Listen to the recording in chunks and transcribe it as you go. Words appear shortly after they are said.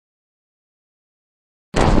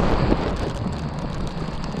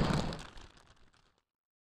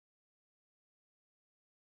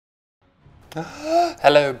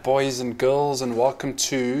Hello boys and girls, and welcome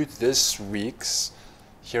to this week's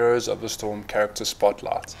Heroes of the Storm character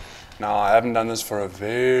spotlight. Now, I haven't done this for a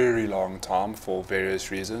very long time for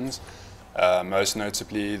various reasons. Most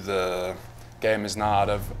notably, the game is now out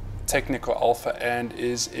of technical alpha and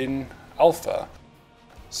is in alpha.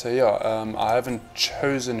 So yeah, I haven't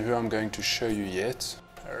chosen who I'm going to show you yet.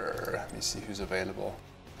 Let me see who's available.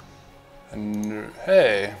 And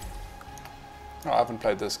hey, no, I haven't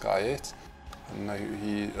played this guy yet. I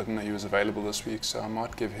didn't know he was available this week, so I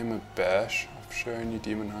might give him a bash. I've shown you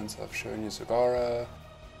Demon Hunter, I've shown you Zagara,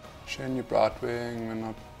 shown you Brightwing,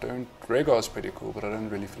 and Rhaegar's pretty cool, but I don't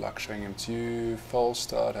really feel like showing him to you.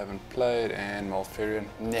 Falstad, haven't played, and Malfurion,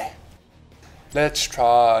 nah. Let's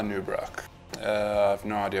try Anub'arak. I have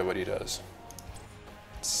no idea what he does.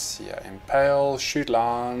 Let's see, Impale, shoot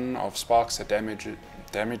line of sparks that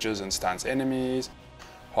damages and stuns enemies.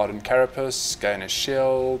 Hardened Carapace, gain a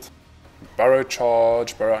shield. Burrow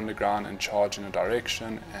charge, burrow underground and charge in a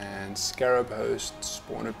direction, and Scarab host,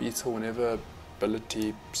 spawn a beetle whenever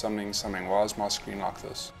ability something. Why is my screen like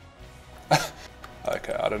this?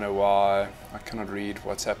 Okay, I don't know why, I cannot read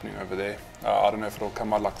what's happening over there. I don't know if it'll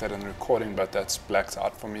come out like that in the recording, but that's blacked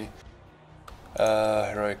out for me.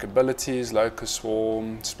 Heroic abilities, Locust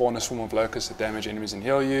Swarm, spawn a swarm of locusts that damage enemies and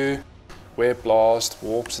heal you. Web Blast,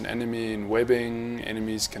 warps an enemy in webbing,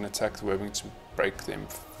 enemies can attack the webbing to break them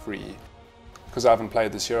free. Because I haven't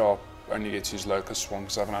played this year, I'll only get to use Locust Swarm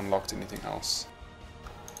because I haven't unlocked anything else.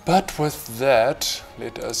 But with that,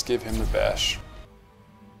 let us give him a bash.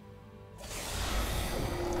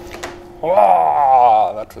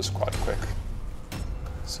 Wow, that was quite quick.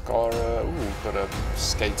 Zagara, ooh, got a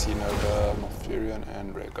Skatey, Nova, Malfurion,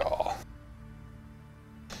 and Rhaegar.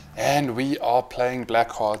 And we are playing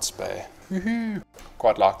Blackheart's Bay. Woohoo!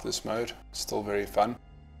 Quite like this mode, still very fun.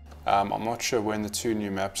 I'm not sure when the two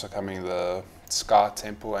new maps are coming, the Sky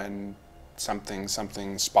Temple and something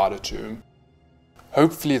Spider Tomb.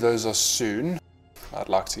 Hopefully those are soon. I'd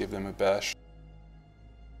like to give them a bash.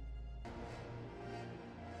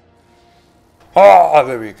 Ah,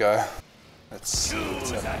 there we go. Let's see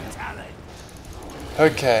what's happening.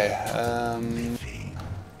 Okay,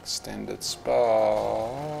 extended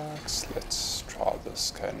sparks. Let's try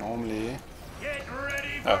this. Okay, normally...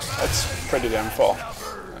 Oh, that's pretty damn far.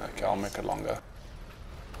 Okay, I'll make it longer.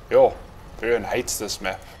 Yo, everyone hates this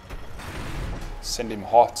map. Send him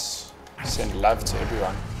hearts. Send love to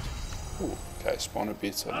everyone. Ooh, okay, spawn a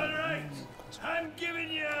beetle. Alright, I'm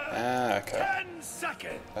giving you okay. 10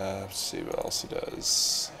 seconds. Let's see what else he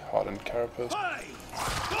does. Hardened Carapace. 5,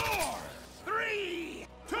 4, 3,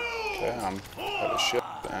 2, Okay, I'm out of shit.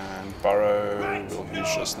 And Burrow will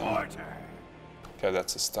Lucius now. Okay,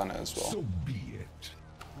 that's a stunner as well. So be it.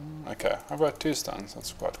 Okay, I've got 2 stuns,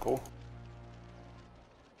 that's quite cool.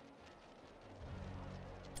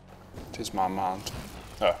 It is my mount.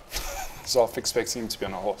 Oh, so I was expecting him to be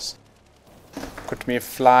on a horse. Got me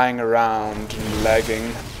flying around and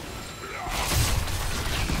lagging.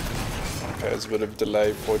 Okay, there's a bit of delay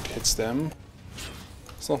before it hits them.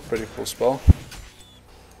 Still a pretty cool spell.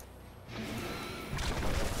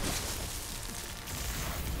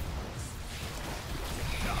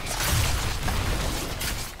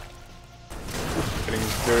 Getting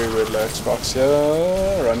very weird lag sparks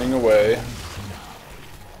here, running away.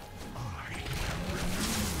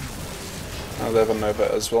 Now they have a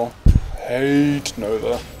Nova as well. Hate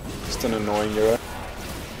Nova. Just an annoying hero.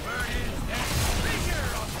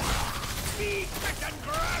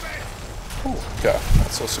 Ooh, okay,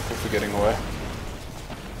 that's also cool for getting away.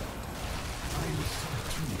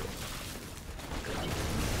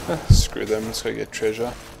 Screw them, let's go get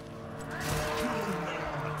treasure.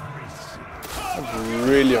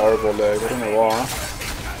 Really horrible lag, I don't know why.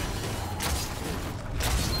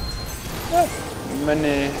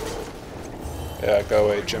 Money. Yeah, go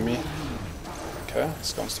away, Jimmy. Okay,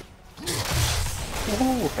 this comes to...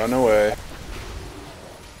 Ooh, run away.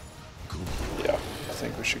 Yeah, I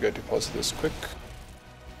think we should go deposit this quick.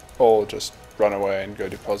 Or just run away and go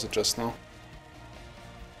deposit just now.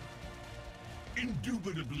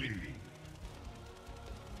 Indubitably.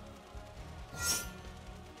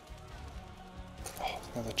 Oh,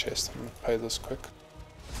 another chest. I'm gonna pay this quick.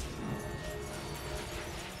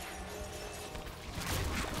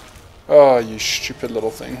 Oh, you stupid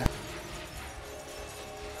little thing.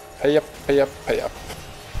 Pay up, pay up, pay up.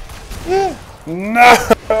 Yeah. No!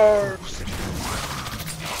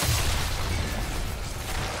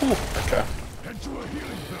 Ooh, okay.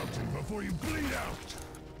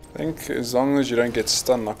 I think as long as you don't get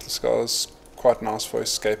stunned like this guy is quite nice for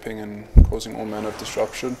escaping and causing all manner of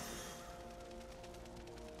disruption.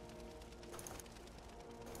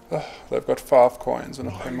 Ugh, they've got 5 coins and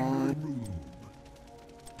I pay mine.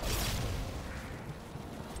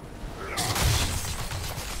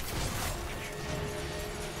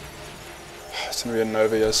 It's gonna be a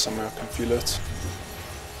Nova here somewhere, I can feel it.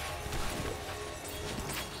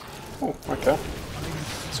 Oh, okay.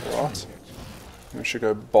 That's alright. We should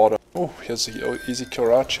go bottom. Oh, here's the easy kill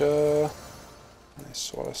right here.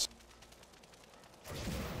 Nice was.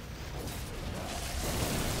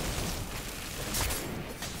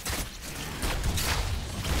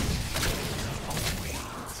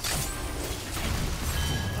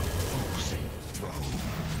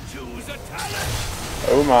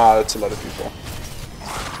 Oh my, that's a lot of people.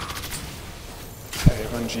 Okay,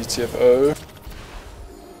 one GTFO.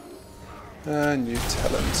 New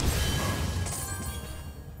talent.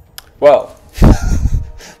 Well,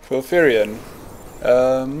 Porphyrion.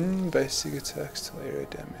 Basic attacks to area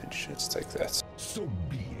damage. Let's take that. So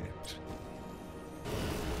be it.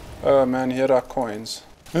 Oh man, here are coins.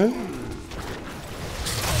 Huh?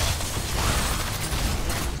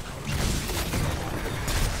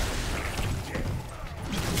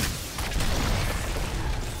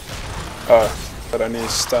 Oh, that only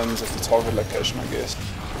stuns at the target location, I guess.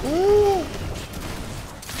 Woo!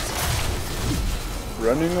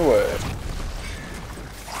 Running away.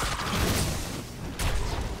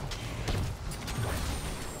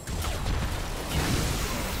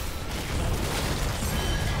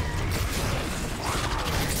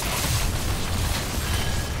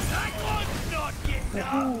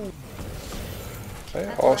 They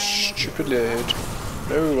are stupidly ahead.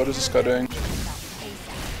 No, what is this guy doing?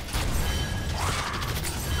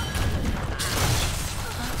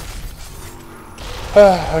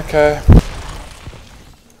 Okay.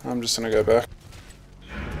 I'm just gonna go back.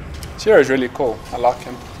 This hero is really cool. I like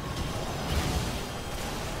him.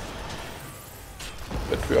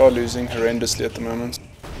 But we are losing horrendously at the moment.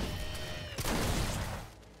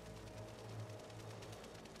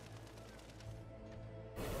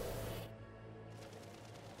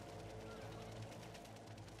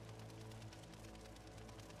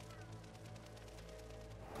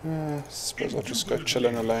 Suppose I'll just go chill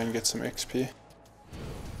in a lane and get some XP.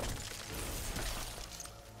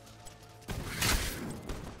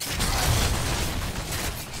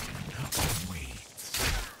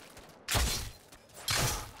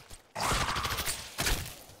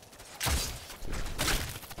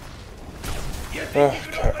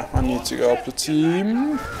 Okay, I need to go up the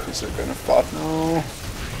team, because they're gonna fight now.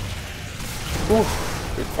 Ooh,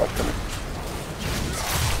 big fight coming.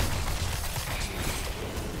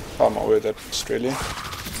 Oh my word, that Australia.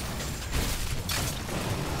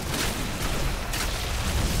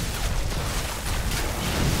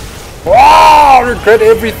 Wow, I regret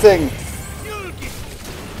everything!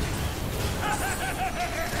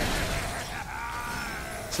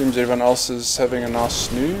 Seems everyone else is having a nice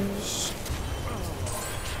snooze.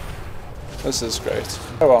 This is great.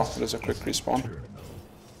 Oh well, there's a quick respawn.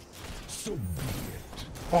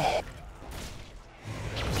 Oh.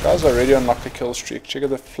 These guys are already on like a kill streak. Check out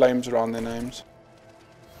the flames around their names.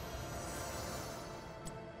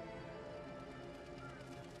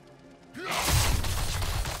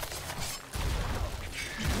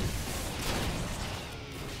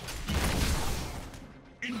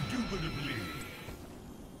 Indubitably.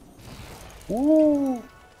 Woo!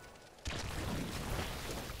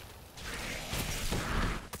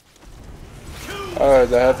 Oh,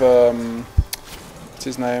 they have what's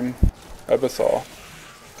his name? Abathar.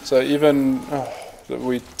 So even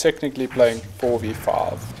we're technically playing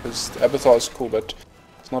 4v5 because Abathar is cool, but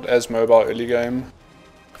it's not as mobile early game.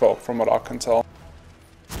 Well, from what I can tell.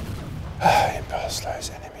 Empire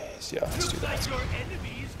slows enemies. Yeah, let's do that. Your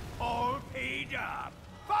enemies all paid up.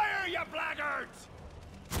 Fire, you blackguards!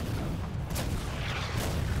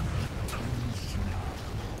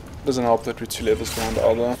 Doesn't help that we're 2 levels behind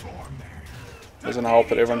either. Doesn't help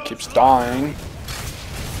that everyone keeps dying.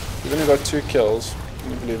 We've only got 2 kills. Can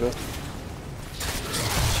you believe it?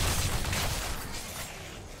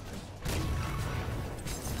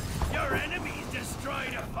 Your enemies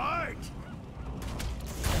destroyed a fort.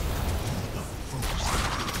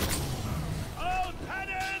 All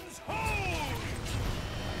cannons hold!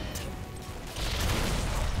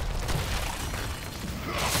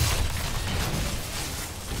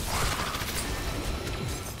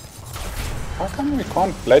 How come we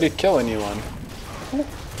can't bloody kill anyone? Ooh.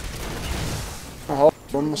 Oh, help.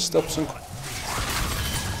 One more steps and... I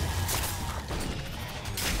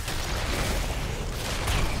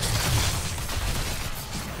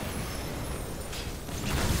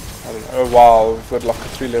don't know. Oh wow, we've got like a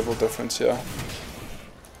 3 level difference here.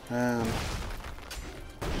 Man.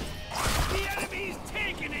 The enemy's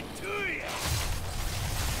taking it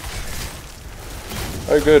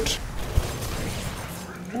Oh, good.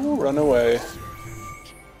 Ooh, run away.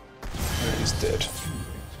 Oh, he's dead.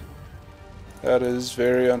 That is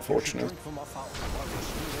very unfortunate.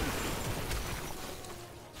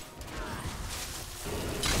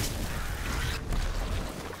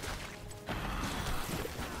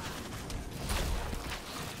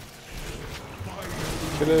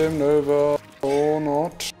 Kill him, Nova, or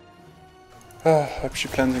not. Hope she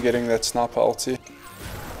plans on getting that sniper ulti.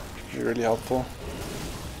 Be really helpful.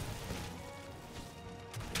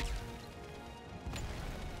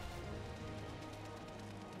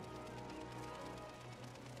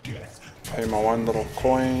 Pay my one little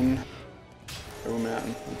coin. Oh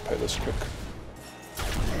man, I'll pay this quick.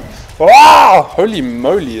 Wow! Holy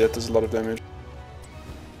moly, that does a lot of damage.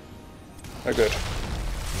 Oh good.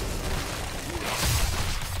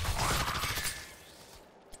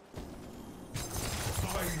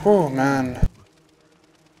 Oh man.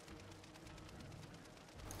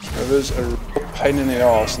 Nova's a real pain in the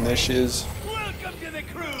ass, and there she is. Welcome to the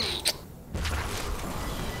crew.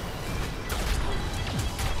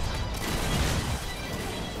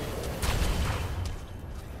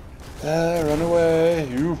 Run away,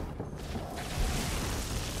 you.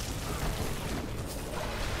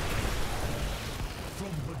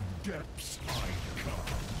 From the depths I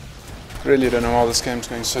come. Really don't know why this game's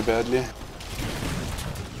going so badly.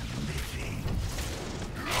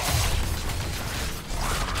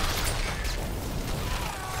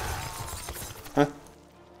 Huh?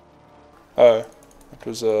 Oh, it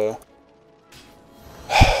was a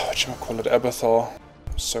whatchamacallit, Abathar.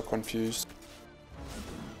 I'm so confused.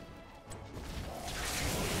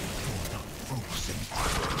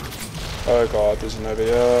 Oh god, there's an over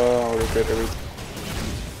here. I'll regret everything.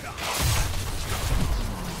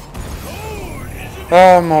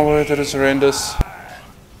 Oh my word, that is horrendous. I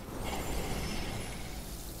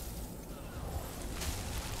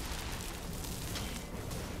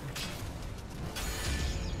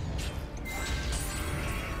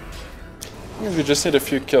think we just need a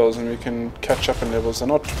few kills and we can catch up in levels. They're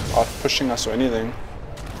not out pushing us or anything.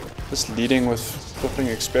 Just leading with flipping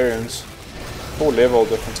experience. 4 level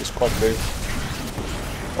difference is quite big.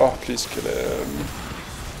 Oh, please kill him.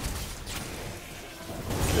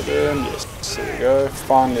 Kill him, yes, there we go.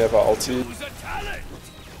 Finally have our ulti. Who's a talent?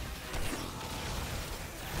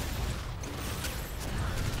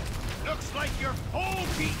 Looks like your foe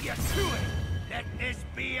beat you to it. Let this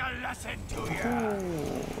be a lesson to you.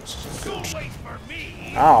 Ooh, this isn't So good. wait for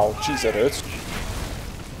me. Ow, jeez, that hurts.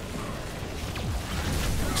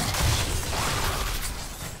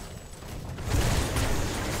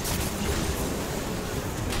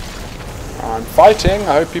 I'm fighting.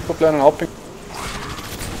 I hope people plan on helping.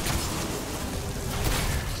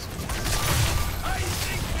 I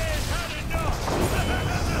think they've had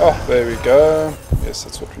enough. Oh, there we go. Yes,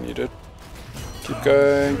 that's what we needed. Keep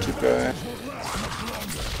going, keep going.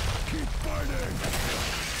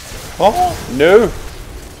 Oh, no!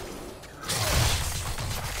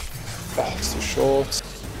 Oh, it's too short.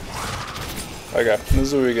 Okay, this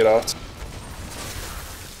is where we get out.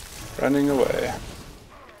 Running away.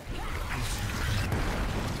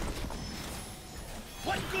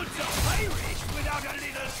 What good's a pirate without a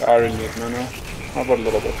little... I really need mana. I've got a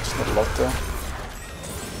little bit, it's not a lot though.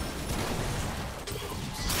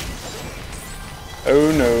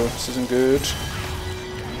 Oh no, this isn't good.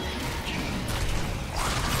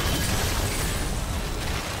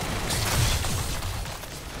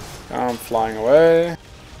 I'm flying away.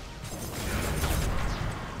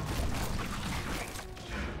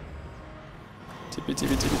 TP,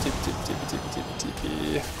 TP, TP, TP, TP, TP, TP, TP.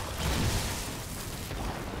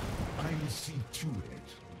 I'll see to it.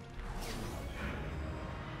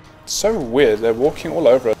 It's so weird, they're walking all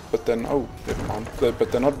over it, but then, oh, never mind.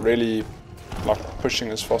 But they're not really, like, pushing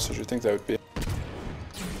as fast as you think they would be.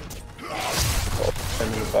 Oh,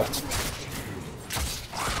 pain in the butt.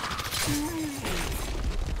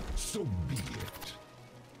 So be it.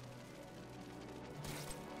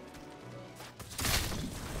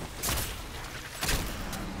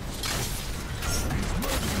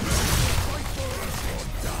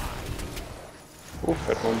 Ooh,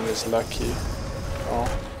 that woman is lucky. Oh.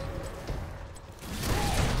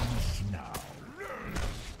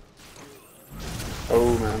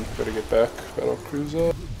 Oh man, gotta get back. Battle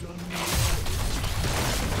cruiser.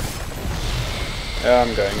 Yeah,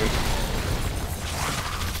 I'm going in.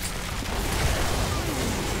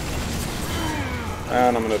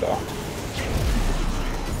 And I'm gonna die.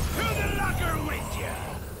 To the locker with you.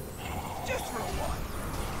 Just for one.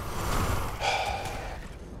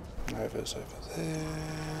 Nova's over there.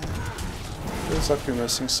 Feels like we're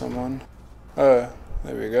missing someone. Oh,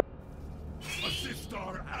 there we go. Assist our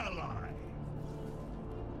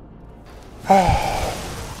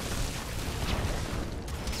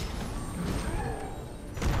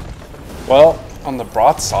Well, on the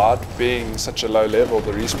bright side, being such a low level,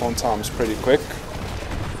 the respawn time is pretty quick.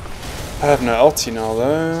 I have no ulti now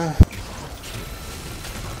though.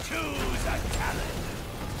 Choose a talent.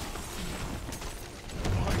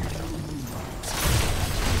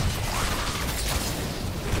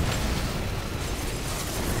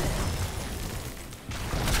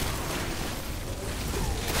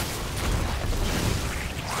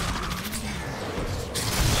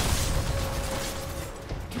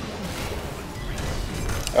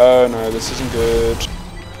 Oh no, this isn't good.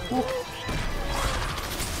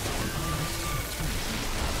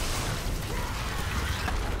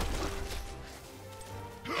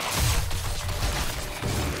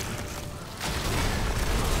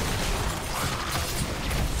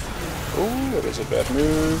 Oh, that is a bad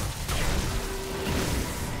move.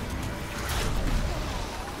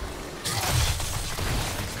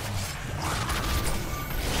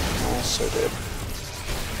 Oh, so dead.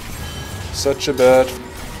 Such a bad.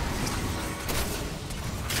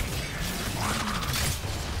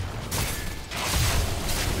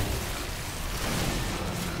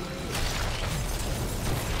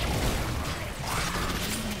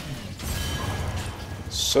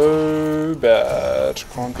 So bad.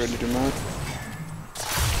 Can't really do much.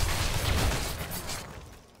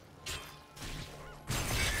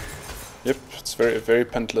 Yep, it's very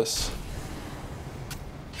pintless.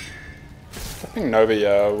 I think Nova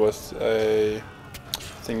here with a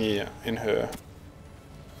thingy in her.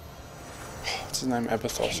 What's his name?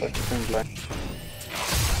 Abathos, I keep going blank.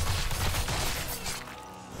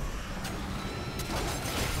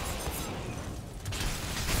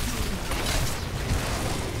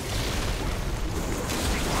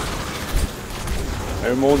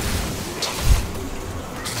 No more.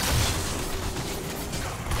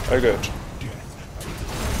 Oh good.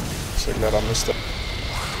 So glad I missed it.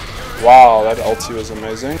 Wow, that ulti was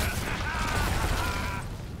amazing.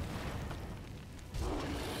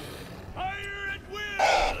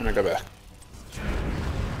 I'm gonna go back.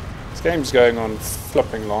 This game's going on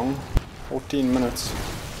flipping long. 14 minutes.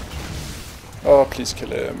 Oh, please kill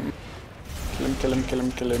him. Kill him, kill him, kill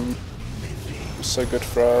him, kill him. So good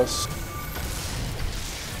for us.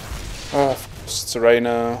 Oh, it's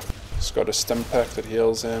Serena. He's got a stim pack that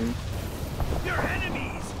heals him.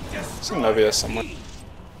 It's in Novia somewhere.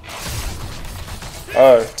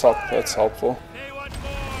 Oh, top. That's helpful. They want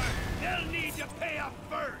more. They'll need to pay up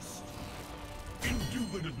first.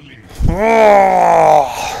 Indubitably.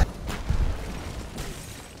 Oh.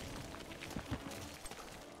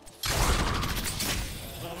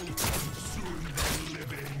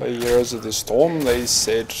 The Heroes of the Storm, they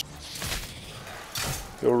said.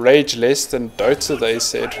 Your rage less than Dota, they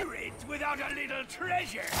said. Pirate without a little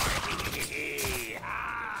treasure.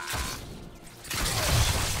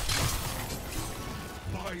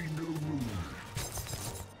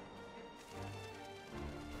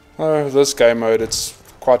 Oh, this game mode, it's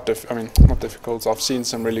quite not difficult. I've seen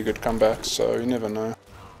some really good comebacks, so you never know.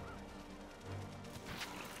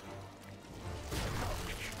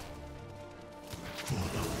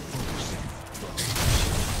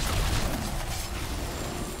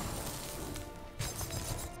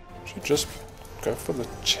 Should just go for the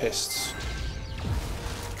chests.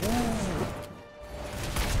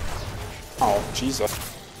 Oh, Jesus.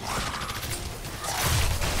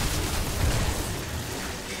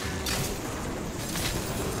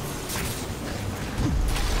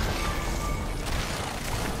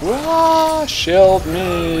 Wah, shield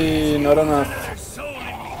me, not enough.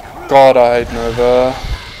 God, I hate Nova.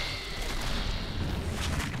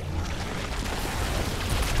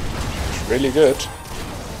 She's really good.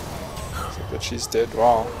 But she's dead,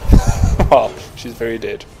 wow. Wow, she's very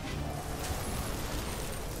dead.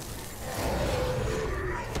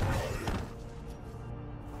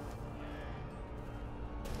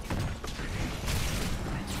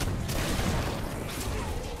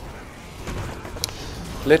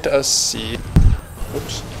 Let us see.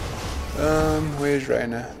 Oops. Where's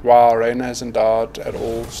Reyna? Wow, Reyna hasn't died at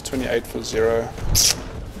all. It's 28 for 0.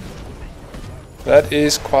 That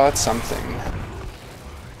is quite something.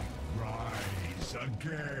 Rise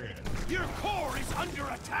again. Your core is under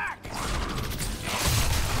attack.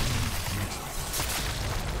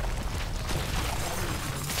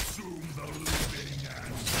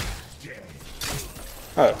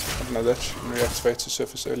 Oh, I didn't know that. She can reactivate to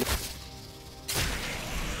surface early.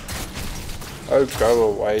 Oh, go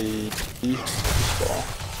away.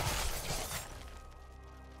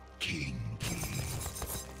 King.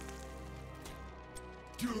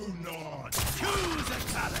 Do not choose a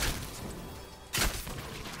talent.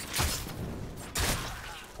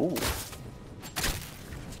 Ooh.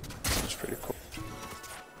 That's pretty cool.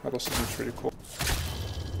 That also seems pretty cool.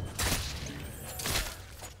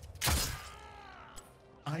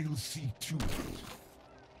 I'll see to it.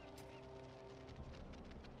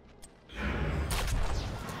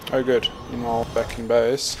 Oh good. Meanwhile, back in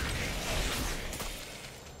base.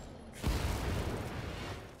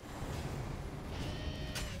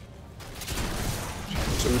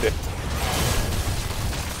 So we did.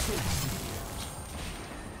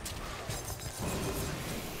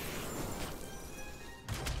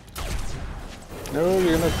 No,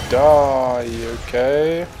 you're gonna die,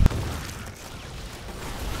 okay? I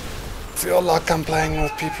feel like I'm playing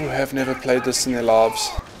with people who have never played this in their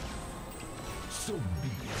lives.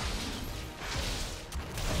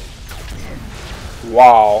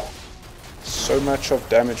 Wow. So much of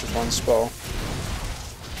damage with one spell.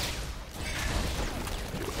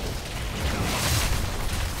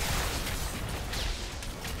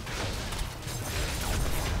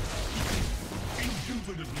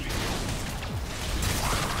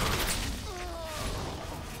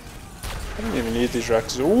 I don't even need these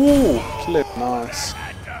racks. Ooh, clip, nice.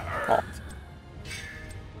 Oh.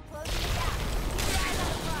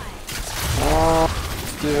 Oh,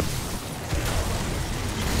 yeah.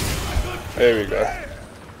 There we go.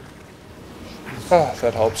 Ah,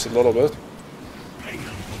 that helps a little bit.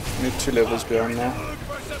 Need 2 levels beyond now.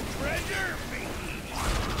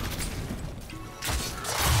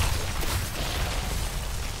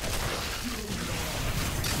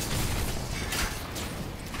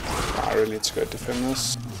 I really need to go defend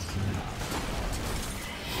this.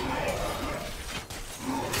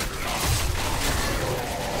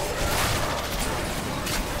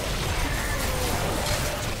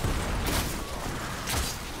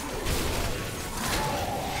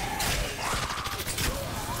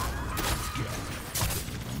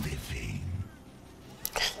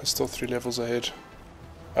 They're still 3 levels ahead.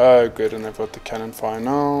 Oh good, and they've got the cannon fire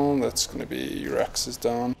now. That's gonna be Rax's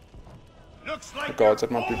down. Looks like Oh god,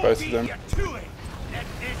 that might be both of them. Let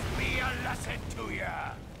this be a lesson to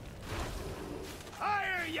ya.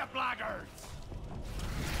 Fire, you blackguards!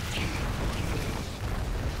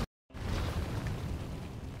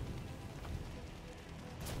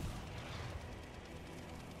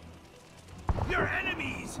 Your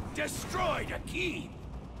enemies destroyed a keep.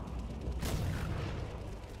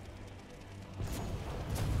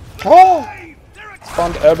 Oh!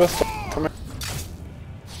 Found Abath. Come here.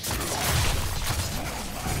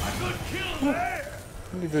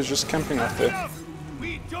 I believe he was just camping out there.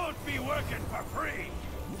 We don't be working for free.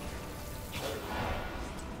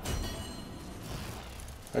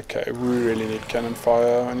 Okay, we really need cannon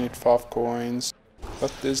fire. I need 5 coins.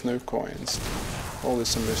 But there's no coins. Oh, there's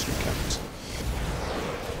some mercenary camps.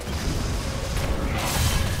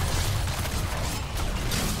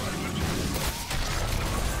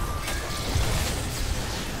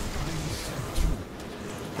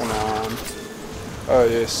 Come on. Oh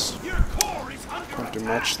yes. Can't do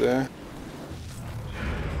much there.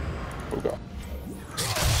 Oh god.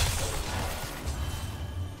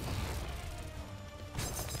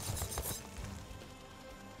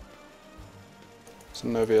 There's a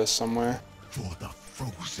Novia somewhere. For the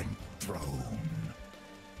frozen throne.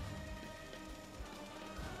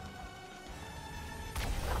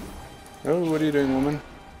 Oh, what are you doing, woman?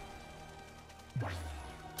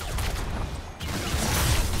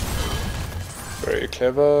 Very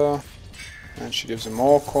clever. And she gives him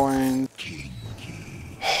more coins.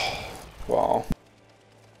 Wow.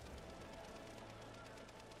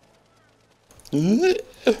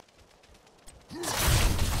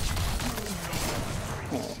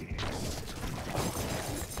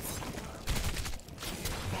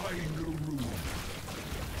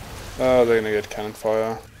 Oh, they're gonna get cannon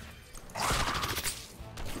fire.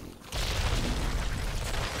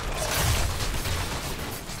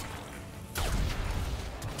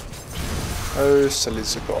 Oh, silly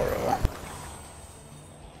Zagora.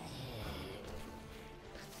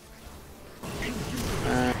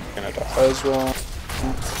 And gonna die as well.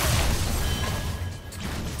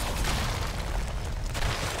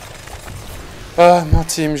 My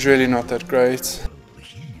team's really not that great.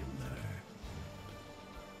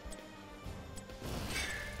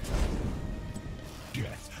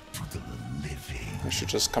 I should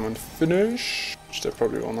just come and finish, which they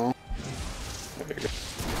probably will now. There we go.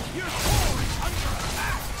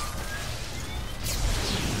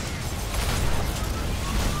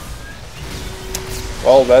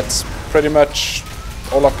 Well, that's pretty much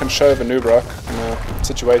all I can show of Anub'arak in a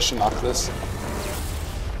situation like this.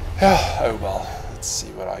 Yeah, oh well, let's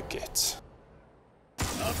see what I get.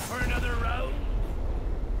 Up for another round?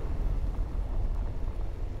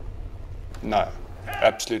 No,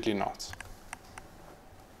 absolutely not.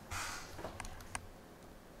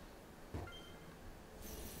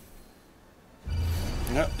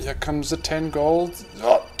 Yeah, here comes the 10 gold.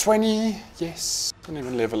 Oh, 20. Yes. Didn't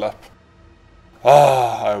even level up.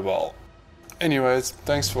 Ah, oh well. Anyways,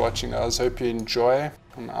 thanks for watching, guys. Hope you enjoy,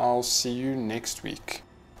 and I'll see you next week.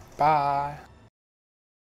 Bye.